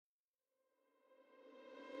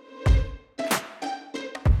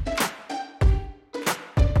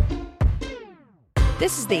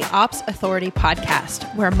This is the Ops Authority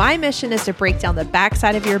podcast, where my mission is to break down the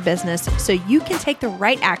backside of your business so you can take the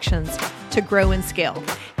right actions to grow and scale.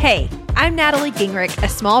 Hey, I'm Natalie Gingrich, a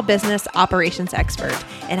small business operations expert,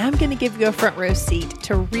 and I'm going to give you a front row seat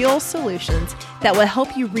to real solutions that will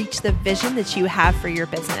help you reach the vision that you have for your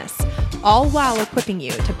business, all while equipping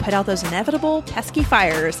you to put out those inevitable pesky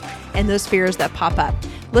fires and those fears that pop up.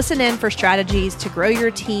 Listen in for strategies to grow your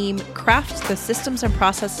team, craft the systems and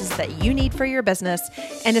processes that you need for your business,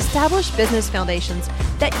 and establish business foundations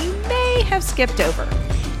that you may have skipped over.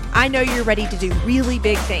 I know you're ready to do really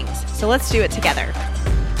big things, so let's do it together.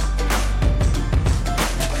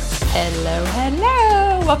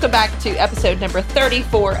 Hello. Welcome back to episode number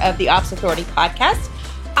 34 of the Ops Authority podcast.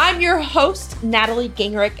 I'm your host, Natalie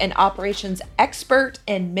Gingrich, an operations expert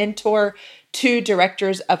and mentor to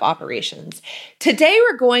directors of operations. Today,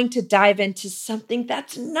 we're going to dive into something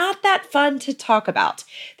that's not that fun to talk about.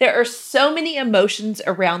 There are so many emotions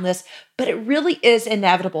around this, but it really is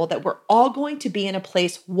inevitable that we're all going to be in a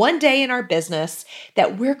place one day in our business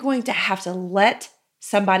that we're going to have to let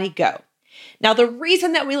somebody go. Now, the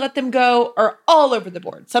reason that we let them go are all over the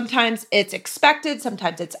board. Sometimes it's expected,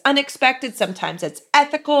 sometimes it's unexpected, sometimes it's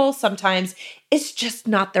ethical, sometimes it's just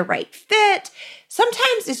not the right fit.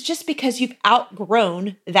 Sometimes it's just because you've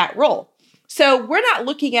outgrown that role. So we're not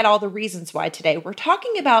looking at all the reasons why today. We're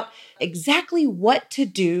talking about exactly what to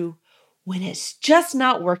do when it's just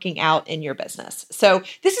not working out in your business. So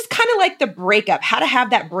this is kind of like the breakup, how to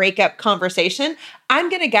have that breakup conversation. I'm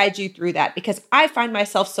going to guide you through that because I find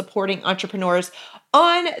myself supporting entrepreneurs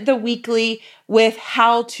on the weekly with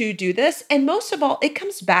how to do this. And most of all, it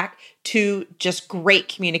comes back to just great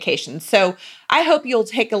communication. So I hope you'll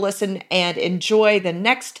take a listen and enjoy the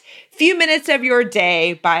next few minutes of your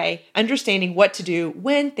day by understanding what to do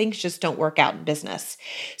when things just don't work out in business.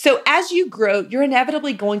 So as you grow, you're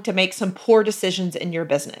inevitably going to make some poor decisions in your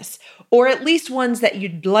business, or at least ones that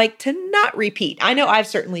you'd like to not repeat. I know I've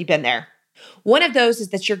certainly been there. One of those is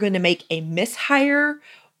that you're going to make a mishire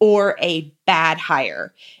or a bad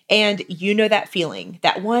hire. And you know that feeling,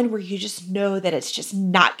 that one where you just know that it's just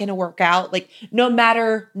not going to work out. Like no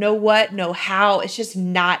matter, no what, no how, it's just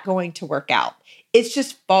not going to work out. It's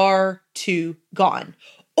just far too gone.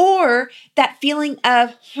 Or that feeling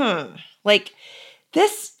of, do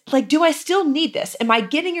I still need this? Am I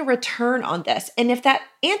getting a return on this? And if that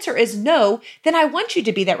answer is no, then I want you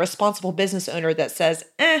to be that responsible business owner that says,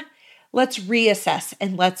 let's reassess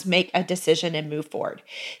and let's make a decision and move forward.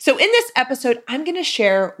 So in this episode, I'm going to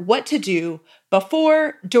share what to do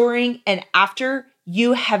before, during, and after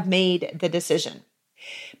you have made the decision.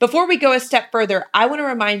 Before we go a step further, I want to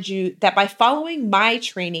remind you that by following my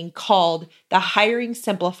training called the Hiring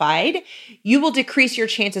Simplified, you will decrease your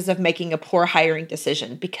chances of making a poor hiring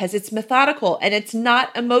decision because it's methodical and it's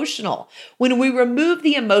not emotional. When we remove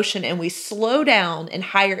the emotion and we slow down and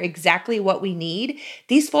hire exactly what we need,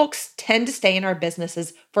 these folks tend to stay in our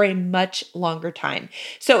businesses for a much longer time.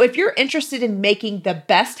 So if you're interested in making the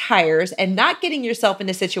best hires and not getting yourself in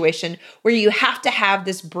a situation where you have to have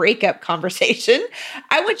this breakup conversation,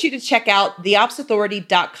 I want you to check out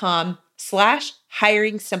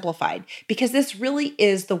theopsauthority.com/hiring simplified because this really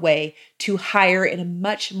is the way to hire in a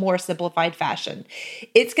much more simplified fashion.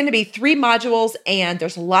 It's going to be 3 modules and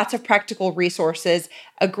there's lots of practical resources,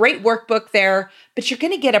 a great workbook there, but you're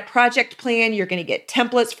going to get a project plan. You're going to get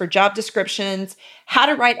templates for job descriptions, how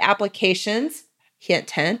to write applications,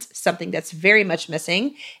 hint, something that's very much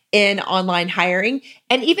missing in online hiring,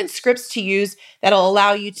 and even scripts to use that'll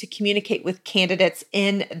allow you to communicate with candidates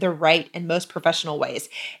in the right and most professional ways.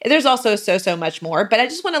 There's also so much more, but I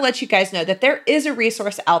just want to let you guys know that there is a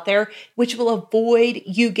resource out there which will avoid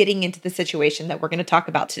you getting into the situation that we're going to talk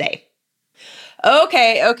about today.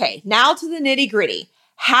 Okay, now to the nitty-gritty.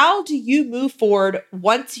 How do you move forward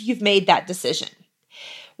once you've made that decision?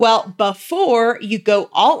 Well, before you go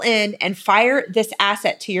all in and fire this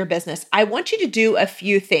asset to your business, I want you to do a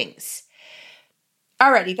few things.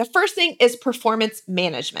 Alrighty, the first thing is performance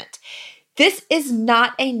management. This is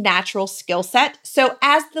not a natural skill set. So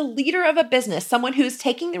as the leader of a business, someone who's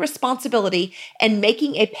taking the responsibility and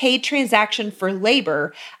making a paid transaction for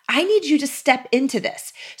labor, I need you to step into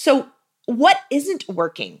this. So what isn't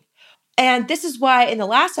working? And this is why in the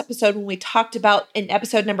last episode, when we talked about in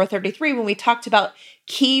episode number 33, when we talked about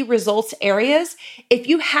key results areas, if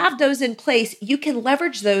you have those in place, you can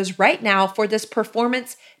leverage those right now for this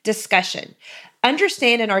performance discussion.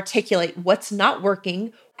 Understand and articulate what's not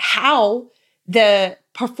working, how the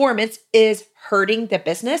performance is hurting the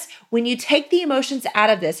business. When you take the emotions out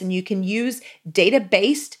of this and you can use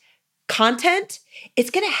data-based content,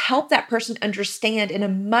 it's going to help that person understand in a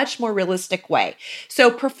much more realistic way.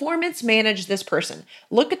 So performance manage this person.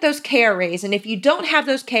 Look at those KRAs. And if you don't have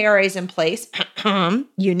those KRAs in place,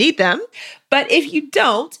 you need them. But if you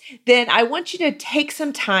don't, then I want you to take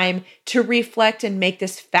some time to reflect and make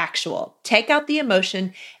this factual. Take out the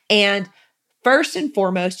emotion, and first and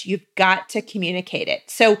foremost, you've got to communicate it.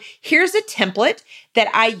 So here's a template that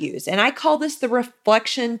I use, and I call this the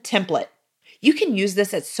reflection template. You can use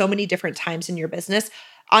this at so many different times in your business.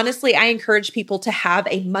 Honestly, I encourage people to have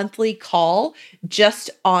a monthly call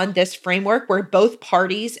just on this framework where both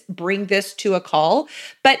parties bring this to a call.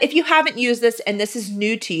 But if you haven't used this and this is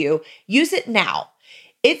new to you, use it now.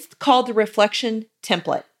 It's called the reflection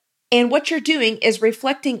template. And what you're doing is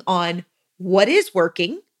reflecting on what is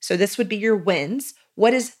working. So this would be your wins.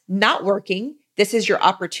 What is not working? This is your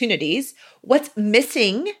opportunities. What's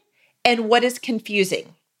missing and what is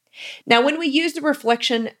confusing? Now, when we use the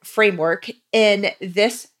reflection framework in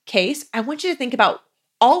this case, I want you to think about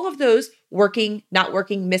all of those working, not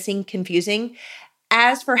working, missing, confusing,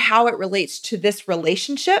 as for how it relates to this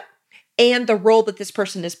relationship and the role that this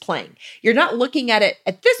person is playing. You're not looking at it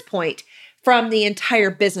at this point from the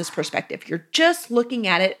entire business perspective. You're just looking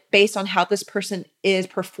at it based on how this person is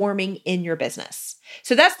performing in your business.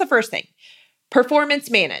 So that's the first thing.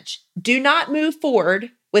 Performance manage. Do not move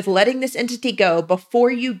forward with letting this entity go before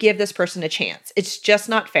you give this person a chance. It's just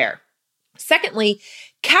not fair. Secondly,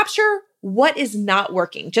 capture what is not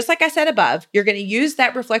working. Just like I said above, you're going to use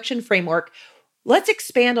that reflection framework. Let's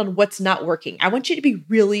expand on what's not working. I want you to be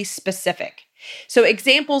really specific. So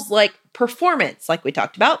examples like performance, like we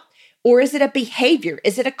talked about, or is it a behavior?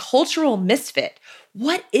 Is it a cultural misfit?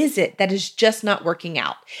 What is it that is just not working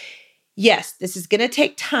out? Yes, this is going to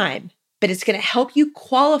take time, but it's going to help you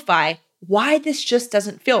qualify why this just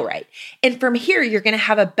doesn't feel right. And from here, you're going to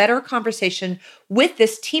have a better conversation with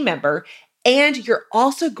this team member, and you're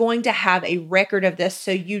also going to have a record of this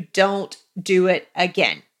so you don't do it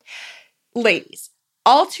again. Ladies,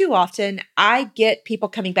 all too often, I get people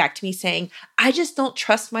coming back to me saying, I just don't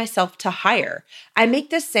trust myself to hire. I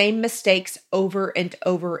make the same mistakes over and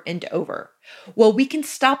over and over. Well, we can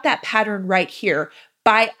stop that pattern right here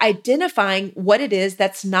by identifying what it is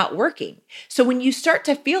that's not working. So when you start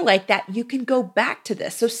to feel like that, you can go back to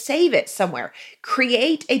this. So save it somewhere.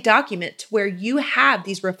 Create a document where you have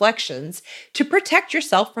these reflections to protect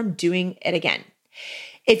yourself from doing it again.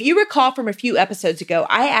 If you recall from a few episodes ago,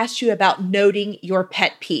 I asked you about noting your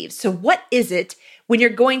pet peeves. So what is it when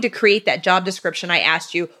you're going to create that job description? I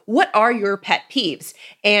asked you, what are your pet peeves?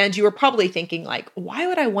 And you were probably thinking like, why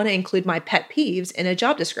would I want to include my pet peeves in a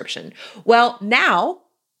job description? Well, now,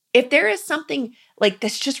 if there is something like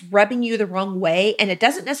that's just rubbing you the wrong way and it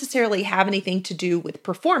doesn't necessarily have anything to do with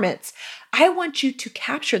performance, I want you to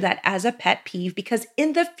capture that as a pet peeve because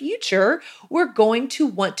in the future, we're going to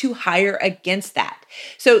want to hire against that.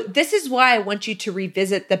 So this is why I want you to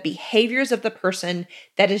revisit the behaviors of the person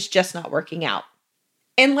that is just not working out.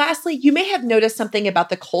 And lastly, you may have noticed something about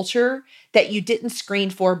the culture that you didn't screen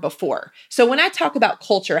for before. So when I talk about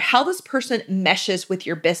culture, how this person meshes with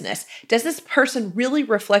your business, does this person really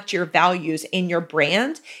reflect your values and your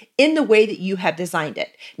brand in the way that you have designed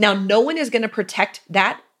it? Now, no one is going to protect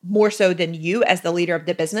that more so than you as the leader of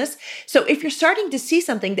the business. So if you're starting to see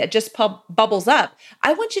something that just bubbles up,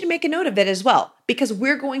 I want you to make a note of it as well, because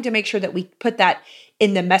we're going to make sure that we put that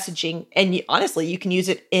in the messaging. And honestly, you can use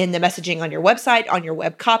it in the messaging on your website, on your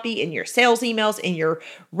web copy, in your sales emails, in your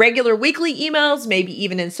regular weekly emails, maybe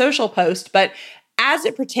even in social posts. But as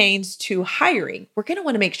it pertains to hiring, we're going to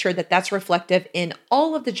want to make sure that that's reflective in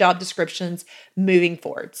all of the job descriptions moving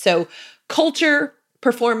forward. So culture,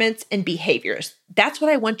 performance, and behaviors. That's what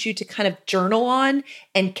I want you to kind of journal on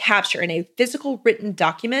and capture in a physical written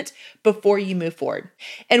document before you move forward.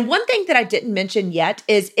 And one thing that I didn't mention yet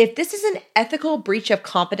is if this is an ethical breach of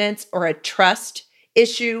confidence or a trust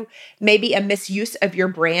issue, maybe a misuse of your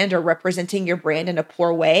brand or representing your brand in a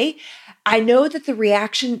poor way, I know that the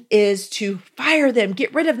reaction is to fire them,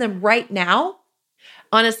 get rid of them right now.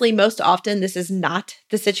 Honestly, most often this is not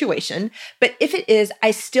the situation, but if it is,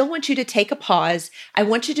 I still want you to take a pause. I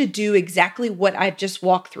want you to do exactly what I've just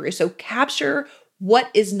walked through. So capture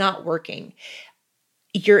what is not working.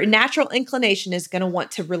 Your natural inclination is going to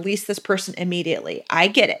want to release this person immediately. I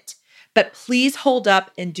get it, but please hold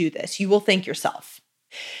up and do this. You will thank yourself.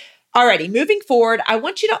 Alrighty, moving forward, I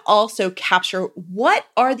want you to also capture what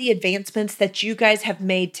are the advancements that you guys have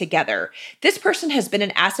made together. This person has been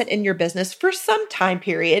an asset in your business for some time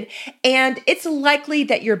period, and it's likely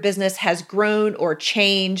that your business has grown or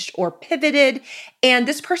changed or pivoted, and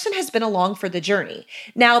this person has been along for the journey.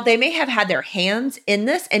 Now, they may have had their hands in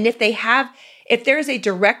this, and if If there is a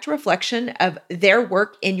direct reflection of their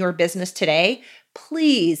work in your business today,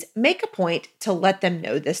 please make a point to let them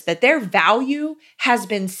know this, that their value has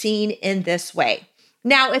been seen in this way.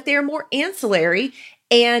 Now, if they're more ancillary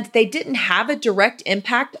and they didn't have a direct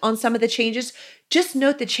impact on some of the changes, just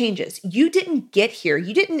note the changes. You didn't get here.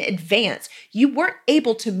 You didn't advance. You weren't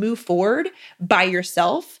able to move forward by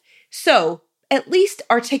yourself. So at least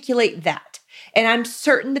articulate that. And I'm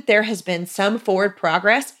certain that there has been some forward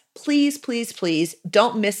progress. Please, please, please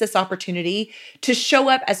don't miss this opportunity to show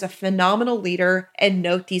up as a phenomenal leader and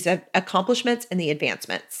note these accomplishments and the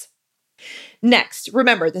advancements. Next,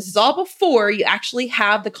 remember, this is all before you actually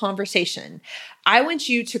have the conversation. I want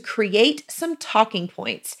you to create some talking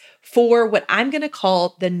points for what I'm going to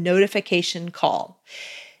call the notification call.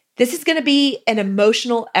 This is going to be an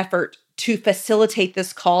emotional effort to facilitate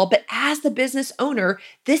this call, but as the business owner,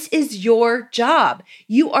 this is your job.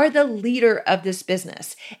 You are the leader of this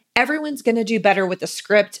business. Everyone's going to do better with a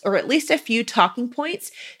script or at least a few talking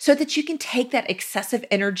points so that you can take that excessive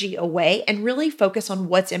energy away and really focus on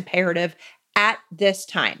what's imperative at this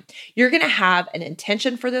time. You're going to have an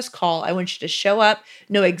intention for this call. I want you to show up,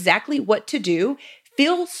 know exactly what to do,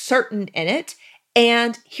 feel certain in it.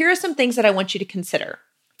 And here are some things that I want you to consider.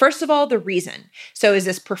 First of all, the reason. So is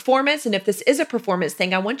this performance? And if this is a performance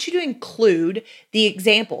thing, I want you to include the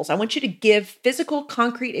examples. I want you to give physical,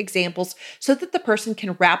 concrete examples so that the person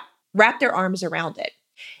can wrap their arms around it.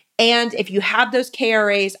 And if you have those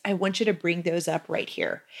KRAs, I want you to bring those up right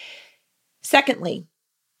here. Secondly,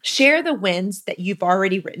 share the wins that you've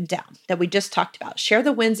already written down that we just talked about. Share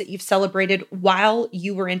the wins that you've celebrated while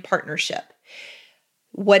you were in partnership.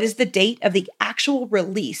 What is the date of the actual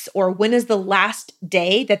release, or when is the last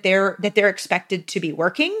day that they're expected to be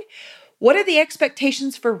working? What are the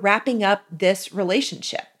expectations for wrapping up this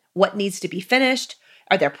relationship? What needs to be finished?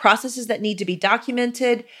 Are there processes that need to be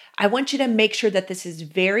documented? I want you to make sure that this is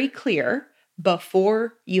very clear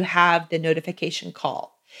before you have the notification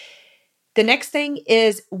call. The next thing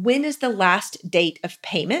is, when is the last date of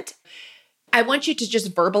payment? I want you to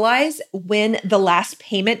just verbalize when the last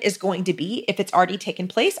payment is going to be. If it's already taken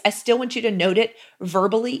place, I still want you to note it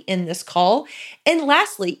verbally in this call. And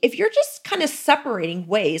lastly, if you're just kind of separating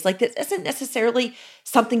ways, like this isn't necessarily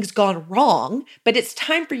something's gone wrong, but it's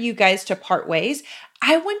time for you guys to part ways,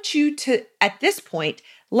 I want you to, at this point,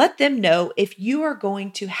 let them know if you are going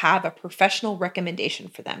to have a professional recommendation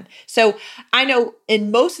for them. So I know in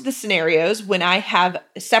most of the scenarios when I have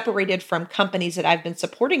separated from companies that I've been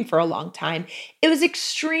supporting for a long time, it was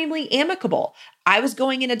extremely amicable. I was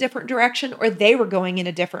going in a different direction or they were going in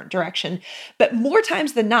a different direction. But more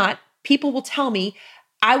times than not, people will tell me,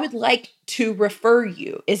 I would like to refer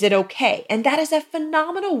you. Is it okay? And that is a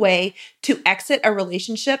phenomenal way to exit a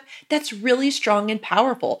relationship that's really strong and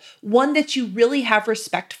powerful, one that you really have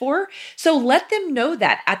respect for. So let them know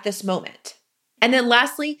that at this moment. And then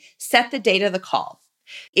lastly, set the date of the call.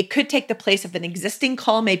 It could take the place of an existing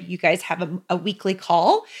call. Maybe you guys have a weekly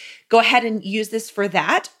call. Go ahead and use this for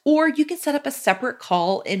that. Or you can set up a separate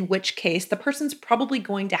call, in which case the person's probably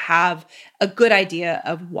going to have a good idea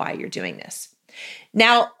of why you're doing this.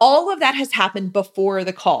 Now, all of that has happened before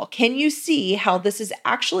the call. Can you see how this is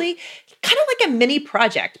actually kind of like a mini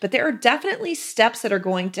project, but there are definitely steps that are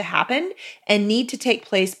going to happen and need to take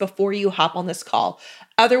place before you hop on this call.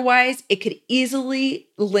 Otherwise, it could easily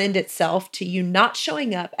lend itself to you not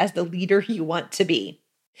showing up as the leader you want to be.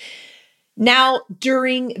 Now,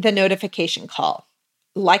 during the notification call,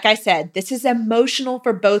 like I said, this is emotional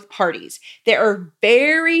for both parties. There are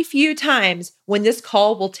very few times when this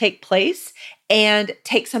call will take place and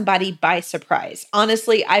take somebody by surprise.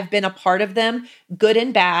 Honestly, I've been a part of them, good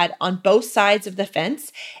and bad, on both sides of the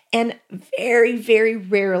fence. And very, very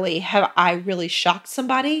rarely have I really shocked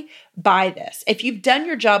somebody by this. If you've done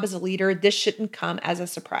your job as a leader, this shouldn't come as a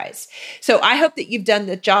surprise. So I hope that you've done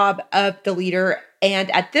the job of the leader.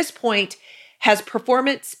 And at this point, has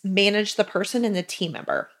performance managed the person and the team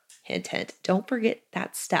member? Hint, hint. Don't forget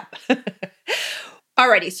that step.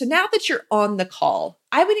 Alrighty, so now that you're on the call,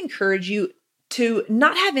 I would encourage you to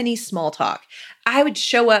not have any small talk. I would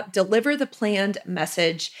show up, deliver the planned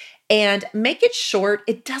message, and make it short.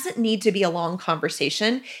 It doesn't need to be a long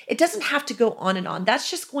conversation. It doesn't have to go on and on. That's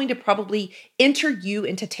just going to probably enter you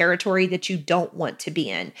into territory that you don't want to be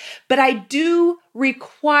in. But I do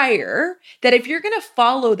require that if you're going to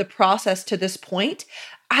follow the process to this point,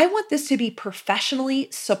 I want this to be professionally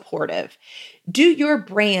supportive. Do your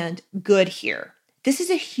brand good here. This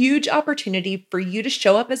is a huge opportunity for you to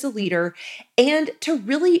show up as a leader and to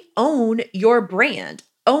really own your brand.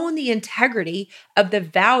 Own the integrity of the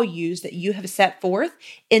values that you have set forth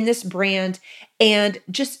in this brand and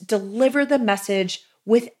just deliver the message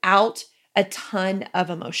without a ton of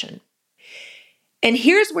emotion. And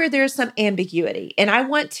here's where there's some ambiguity. And I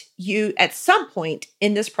want you at some point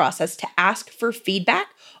in this process to ask for feedback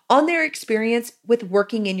on their experience with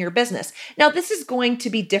working in your business. Now, this is going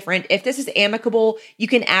to be different. If this is amicable, you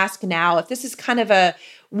can ask now. If this is kind of a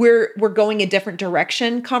we're going a different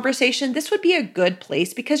direction conversation, this would be a good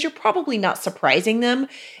place because you're probably not surprising them.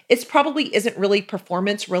 It's probably isn't really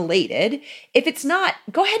performance related. If it's not,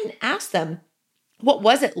 go ahead and ask them. What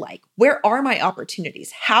was it like? Where are my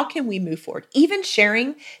opportunities? How can we move forward? Even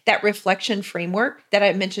sharing that reflection framework that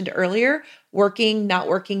I mentioned earlier, working, not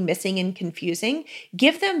working, missing, and confusing,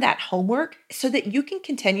 give them that homework so that you can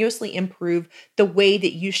continuously improve the way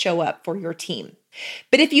that you show up for your team.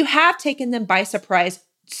 But if you have taken them by surprise,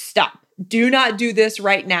 stop. Do not do this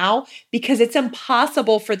right now because it's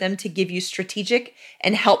impossible for them to give you strategic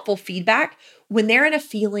and helpful feedback when they're in a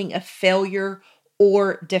feeling of failure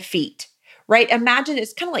or defeat. Right? Imagine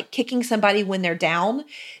it's kind of like kicking somebody when they're down.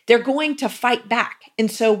 They're going to fight back.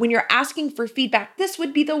 And so when you're asking for feedback, this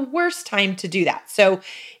would be the worst time to do that. So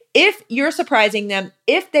if you're surprising them,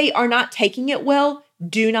 if they are not taking it well,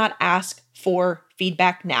 do not ask for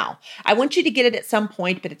feedback now. I want you to get it at some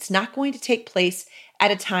point, but it's not going to take place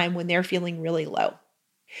at a time when they're feeling really low.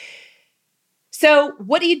 So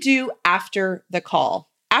what do you do after the call?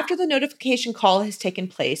 After the notification call has taken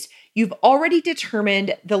place, you've already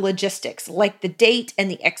determined the logistics, like the date and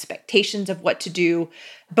the expectations of what to do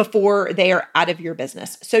before they are out of your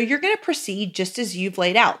business. So you're going to proceed just as you've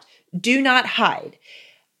laid out. Do not hide.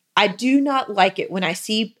 I do not like it when I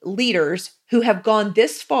see leaders who have gone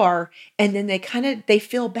this far and then they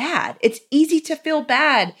feel bad. It's easy to feel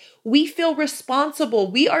bad. We feel responsible.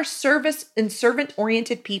 We are service and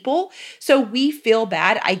servant-oriented people. So we feel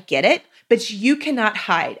bad. I get it. But you cannot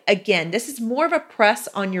hide. Again, this is more of a press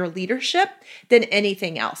on your leadership than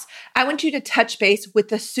anything else. I want you to touch base with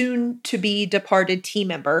the soon-to-be departed team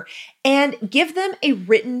member and give them a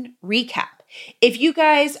written recap. If you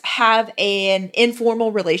guys have an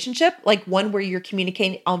informal relationship, like one where you're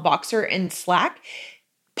communicating on Voxer and Slack,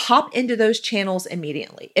 pop into those channels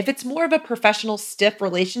immediately. If it's more of a professional, stiff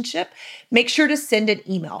relationship, make sure to send an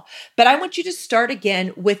email. But I want you to start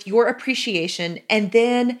again with your appreciation and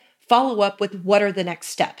then follow up with what are the next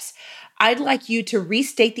steps. I'd like you to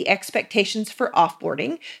restate the expectations for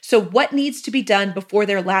offboarding. So what needs to be done before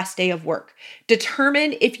their last day of work?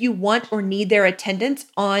 Determine if you want or need their attendance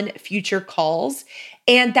on future calls.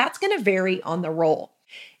 And that's going to vary on the role.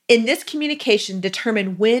 In this communication,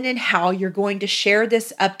 determine when and how you're going to share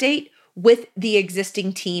this update with the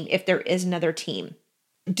existing team if there is another team.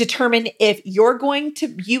 Determine if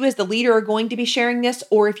you as the leader are going to be sharing this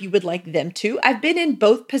or if you would like them to. I've been in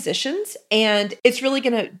both positions and it's really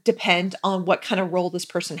going to depend on what kind of role this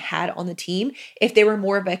person had on the team. If they were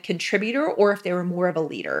more of a contributor or if they were more of a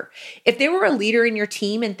leader. If they were a leader in your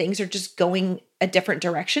team and things are just going a different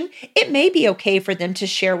direction, it may be okay for them to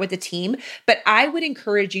share with the team, but I would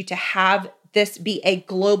encourage you to have this be a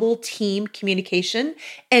global team communication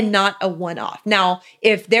and not a one-off. Now,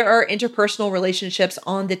 if there are interpersonal relationships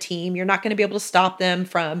on the team, you're not going to be able to stop them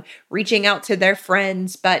from reaching out to their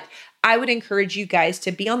friends, but I would encourage you guys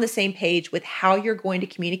to be on the same page with how you're going to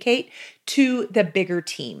communicate to the bigger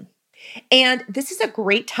team. And this is a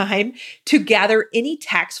great time to gather any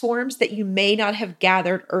tax forms that you may not have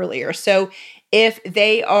gathered earlier. So if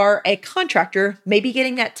they are a contractor, maybe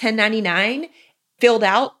getting that 1099 filled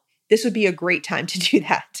out, this would be a great time to do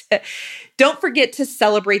that. Don't forget to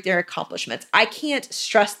celebrate their accomplishments. I can't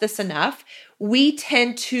stress this enough. We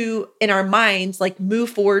tend to, in our minds,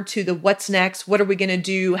 move forward to the what's next, what are we going to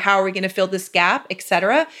do, how are we going to fill this gap,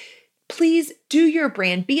 etc. Please do your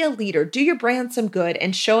brand, be a leader, do your brand some good,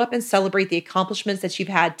 and show up and celebrate the accomplishments that you've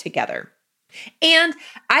had together. And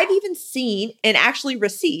I've even seen and actually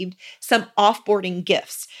received some offboarding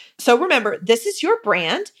gifts. So remember, this is your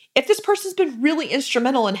brand. If this person's been really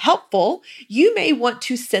instrumental and helpful, you may want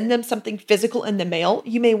to send them something physical in the mail.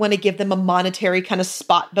 You may want to give them a monetary kind of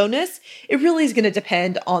spot bonus. It really is going to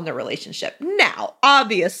depend on the relationship. Now,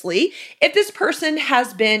 obviously, if this person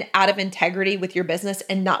has been out of integrity with your business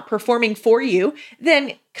and not performing for you,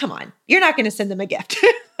 then come on, you're not going to send them a gift.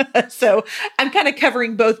 So I'm kind of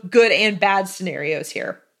covering both good and bad scenarios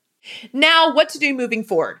here. Now, what to do moving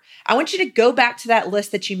forward? I want you to go back to that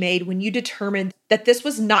list that you made when you determined that this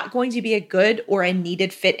was not going to be a good or a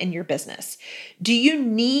needed fit in your business? Do you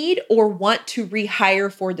need or want to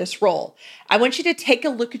rehire for this role? I want you to take a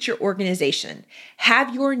look at your organization.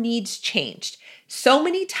 Have your needs changed? So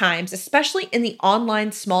many times, especially in the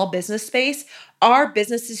online small business space, our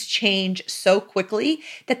businesses change so quickly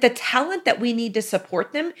that the talent that we need to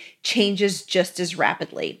support them changes just as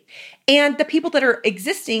rapidly. And the people that are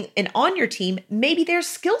existing and on your team, maybe their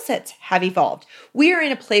skill sets have evolved. We are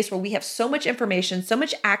in a place where we have so much information, so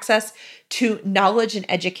much access to knowledge and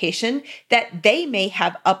education that they may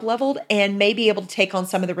have up-leveled and may be able to take on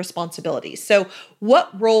some of the responsibilities. So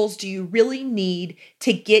what roles do you really need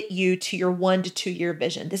to get you to your 1 to 2 year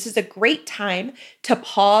vision? This is a great time to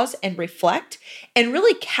pause and reflect and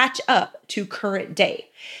really catch up to current day.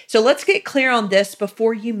 So let's get clear on this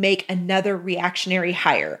before you make another reactionary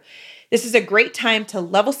hire. This is a great time to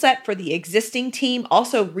level set for the existing team.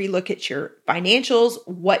 Also relook at your financials,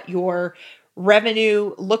 what your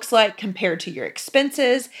revenue looks like compared to your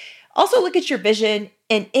expenses. Also look at your vision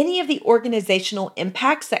and any of the organizational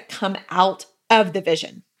impacts that come out of the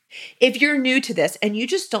vision. If you're new to this and you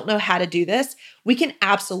just don't know how to do this, we can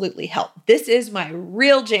absolutely help. This is my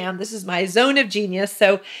real jam. This is my zone of genius.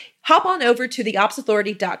 So hop on over to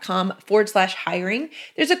theopsauthority.com/hiring.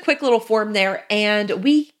 There's a quick little form there, and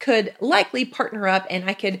we could likely partner up and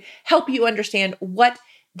I could help you understand what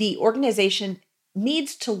the organization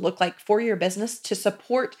needs to look like for your business to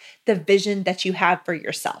support the vision that you have for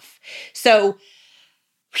yourself. So,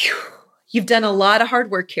 you've done a lot of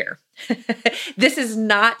hard work here. This is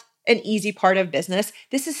not an easy part of business.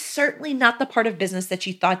 This is certainly not the part of business that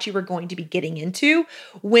you thought you were going to be getting into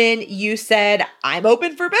when you said, I'm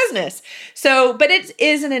open for business. So, but it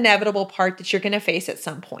is an inevitable part that you're going to face at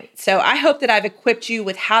some point. So I hope that I've equipped you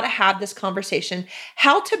with how to have this conversation,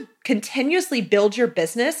 how to continuously build your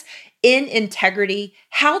business in integrity,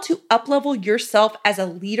 how to uplevel yourself as a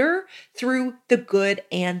leader through the good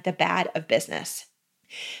and the bad of business.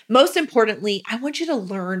 Most importantly, I want you to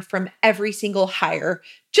learn from every single hire,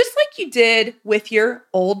 just like you did with your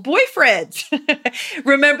old boyfriends.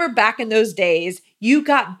 Remember back in those days, you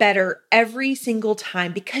got better every single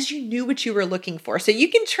time because you knew what you were looking for. So you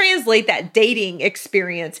can translate that dating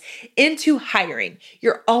experience into hiring.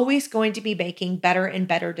 You're always going to be making better and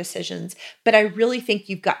better decisions, but I really think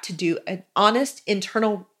you've got to do an honest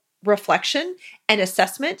internal reflection and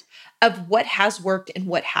assessment of what has worked and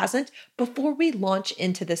what hasn't before we launch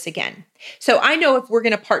into this again. So I know if we're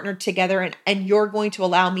going to partner together and you're going to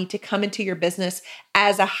allow me to come into your business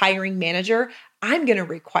as a hiring manager, I'm going to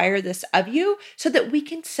require this of you so that we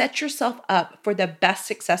can set yourself up for the best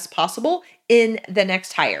success possible in the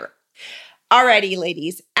next hire. Alrighty,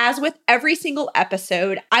 ladies, as with every single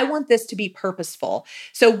episode, I want this to be purposeful.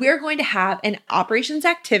 So we're going to have an operations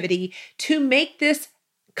activity to make this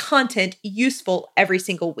content useful every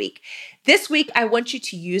single week. This week, I want you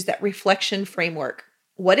to use that reflection framework.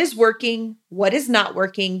 What is working? What is not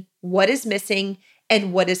working? What is missing?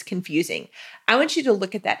 And what is confusing? I want you to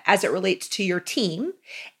look at that as it relates to your team.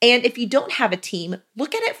 And if you don't have a team,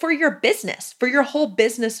 look at it for your business, for your whole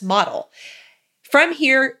business model. From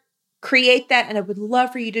here, create that. And I would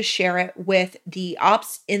love for you to share it with the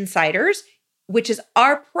Ops Insiders, which is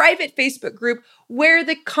our private Facebook group where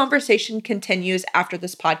the conversation continues after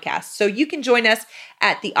this podcast. So you can join us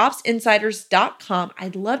at theopsinsiders.com.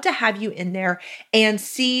 I'd love to have you in there and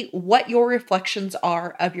see what your reflections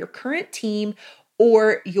are of your current team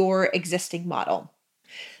or your existing model.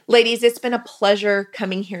 Ladies, it's been a pleasure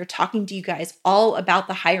coming here talking to you guys all about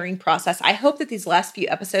the hiring process. I hope that these last few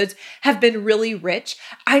episodes have been really rich.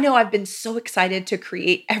 I know I've been so excited to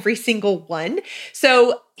create every single one.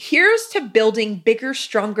 So here's to building bigger,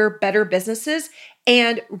 stronger, better businesses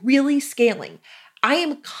and really scaling. I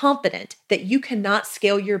am confident that you cannot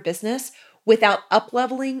scale your business without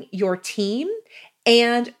upleveling your team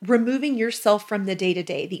and removing yourself from the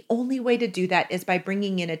day-to-day. The only way to do that is by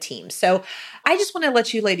bringing in a team. So I just want to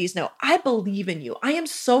let you ladies know, I believe in you. I am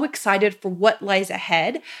so excited for what lies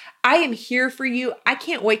ahead. I am here for you. I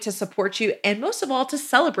can't wait to support you and most of all, to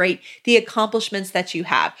celebrate the accomplishments that you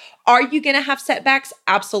have. Are you going to have setbacks?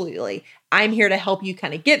 Absolutely. I'm here to help you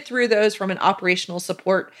kind of get through those from an operational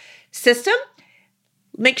support system.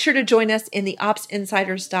 Make sure to join us in the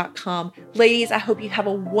opsinsiders.com. Ladies, I hope you have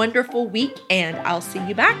a wonderful week and I'll see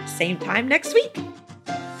you back same time next week.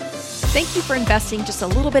 Thank you for investing just a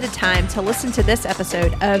little bit of time to listen to this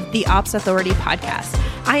episode of the Ops Authority podcast.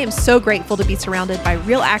 I am so grateful to be surrounded by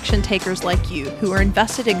real action takers like you who are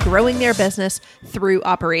invested in growing their business through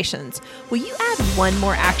operations. Will you add one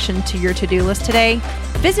more action to your to-do list today?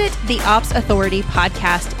 Visit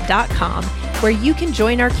theopsauthoritypodcast.com where you can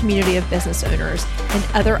join our community of business owners and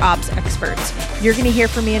other ops experts. You're going to hear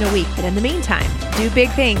from me in a week, but in the meantime, do big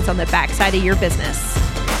things on the backside of your business.